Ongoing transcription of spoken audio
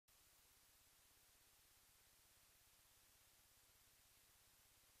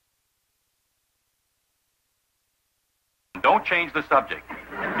Don't change the subject.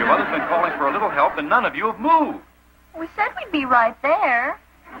 Your mother's been calling for a little help, and none of you have moved. We said we'd be right there.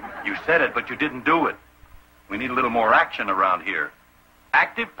 You said it, but you didn't do it. We need a little more action around here.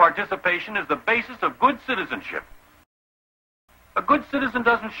 Active participation is the basis of good citizenship. A good citizen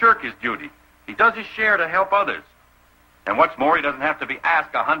doesn't shirk his duty. He does his share to help others. And what's more, he doesn't have to be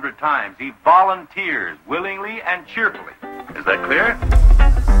asked 100 times. He volunteers willingly and cheerfully. Is that clear?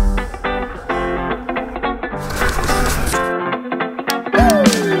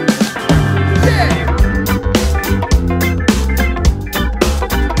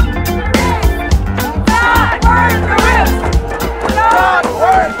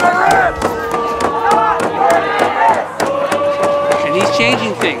 And he's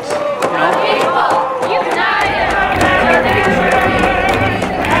changing things, you know?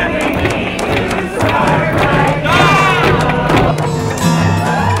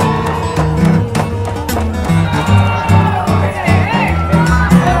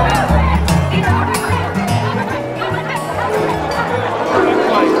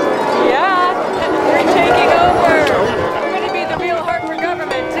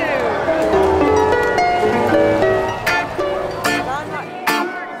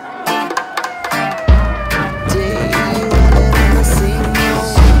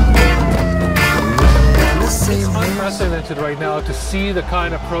 Right now to see the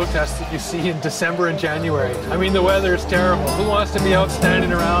kind of protests that you see in December and January. I mean, the weather is terrible. Who wants to be out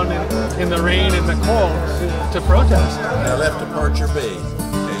standing around in the rain and the cold to protest? I left Departure Bay.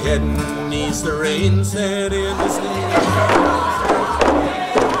 Heading east, the rain set in the state.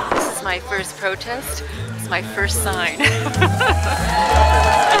 This is my first protest. It's my first sign.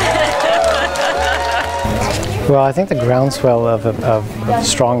 Well, I think the groundswell of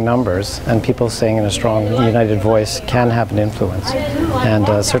strong numbers and people saying in a strong, united voice can have an influence. And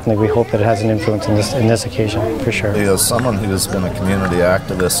certainly we hope that it has an influence in this occasion, for sure. As someone who has been a community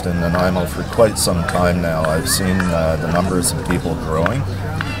activist in Nanaimo for quite some time now, I've seen the numbers of people growing.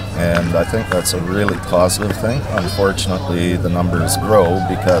 And I think that's a really positive thing. Unfortunately, the numbers grow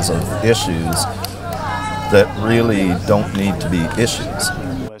because of issues that really don't need to be issues.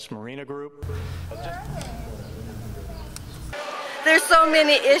 Marina Group. There's so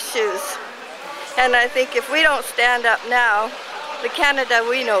many issues, and I think if we don't stand up now, the Canada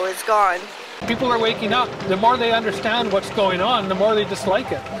we know is gone. People are waking up. The more they understand what's going on, the more they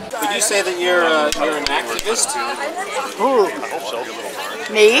dislike it. Would you say that you're an activist? Who?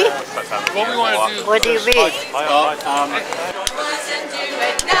 Me? What we want to do? What do you mean?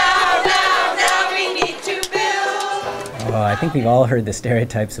 Well, I think we've all heard the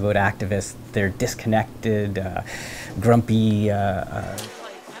stereotypes about activists. They're disconnected, grumpy,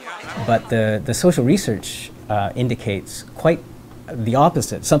 but the social research indicates quite the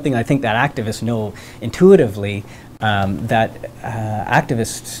opposite, something I think that activists know intuitively, that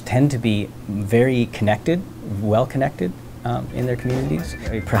activists tend to be very connected, well connected in their communities.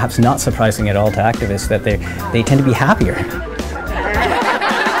 Perhaps not surprising at all to activists that they tend to be happier.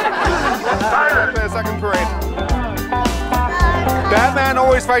 Second parade. Batman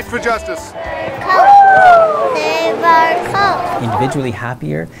always fights for justice. Individually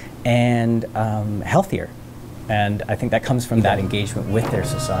happier and healthier. And I think that comes from that engagement with their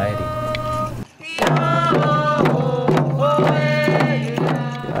society.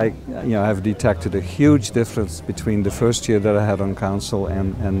 I have detected a huge difference between the first year that I had on council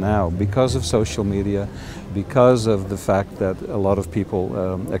and now, because of social media, because of the fact that a lot of people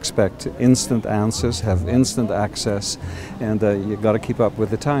expect instant answers, have instant access, and you've got to keep up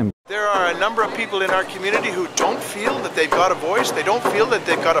with the time. There are a number of people in our community who don't feel that they've got a voice, they don't feel that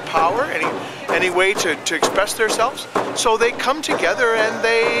they've got a power, any way to express themselves, so they come together and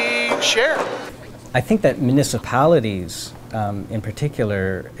they share. I think that municipalities in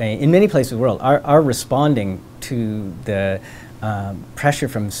particular, in many places in the world, are responding to the pressure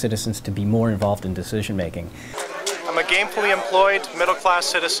from citizens to be more involved in decision making. I'm a gainfully employed, middle-class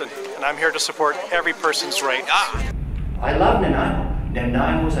citizen, and I'm here to support every person's right. I love Nanaimo.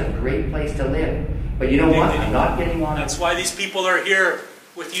 Nanaimo is a great place to live. But you know what? I'm not getting on. That's why these people are here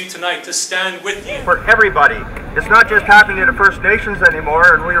with you tonight, to stand with you. For everybody. It's not just happening to the First Nations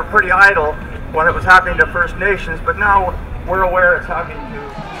anymore, and we were pretty idle when it was happening to First Nations, but now we're aware it's happening to...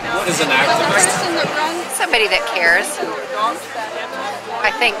 What is an activist? Somebody that cares.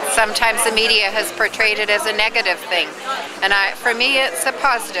 I think sometimes the media has portrayed it as a negative thing, and for me it's a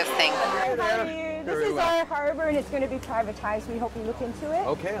positive thing. This is our harbor and it's going to be privatized. We hope you look into it.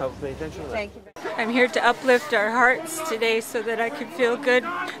 Okay, I'll pay attention to that. Thank you. I'm here to uplift our hearts today so that I can feel good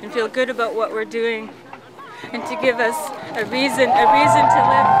and feel good about what we're doing, and to give us a reason to live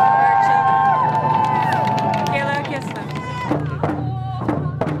for our children.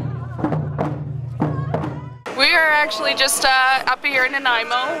 We are actually just up here in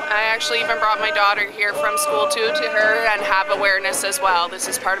Nanaimo. I actually even brought my daughter here from school too to her and have awareness as well. This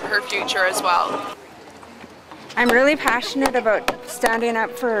is part of her future as well. I'm really passionate about standing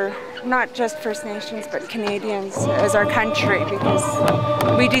up for not just First Nations but Canadians as our country,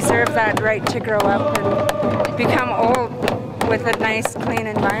 because we deserve that right to grow up and become old with a nice clean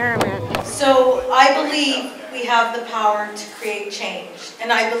environment. So I believe we have the power to create change,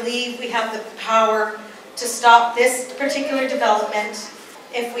 and I believe we have the power to stop this particular development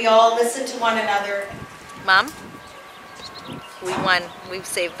if we all listen to one another. Mom, we won. We've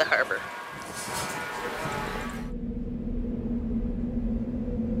saved the harbor.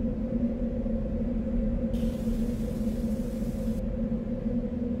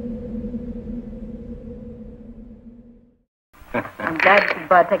 I'm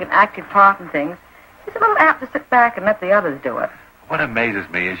glad to take an active part in things. It's a little apt to sit back and let the others do it. What amazes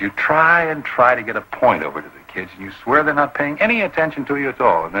me is you try to get a point over to the kids, and you swear they're not paying any attention to you at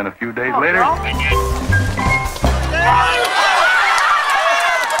all, and then a few days later...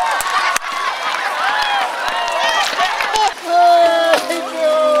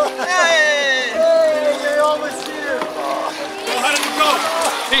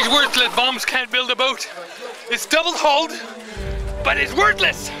 These worthless bombs can't build a boat. It's double-hulled, but it's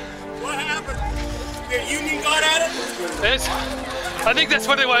worthless. What happened? The union got at it? Yes, I think that's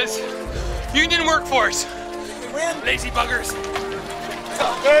what it was. Union workforce. Did we win? Lazy buggers.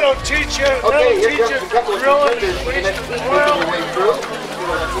 They don't teach you. Okay, they don't teach you drilling.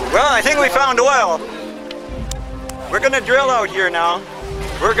 Well, I think we found oil. We're going to drill out here now.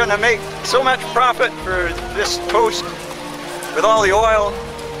 We're going to make so much profit for this coast with all the oil.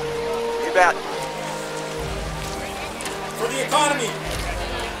 You bet. For the economy.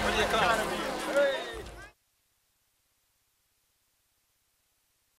 For the economy.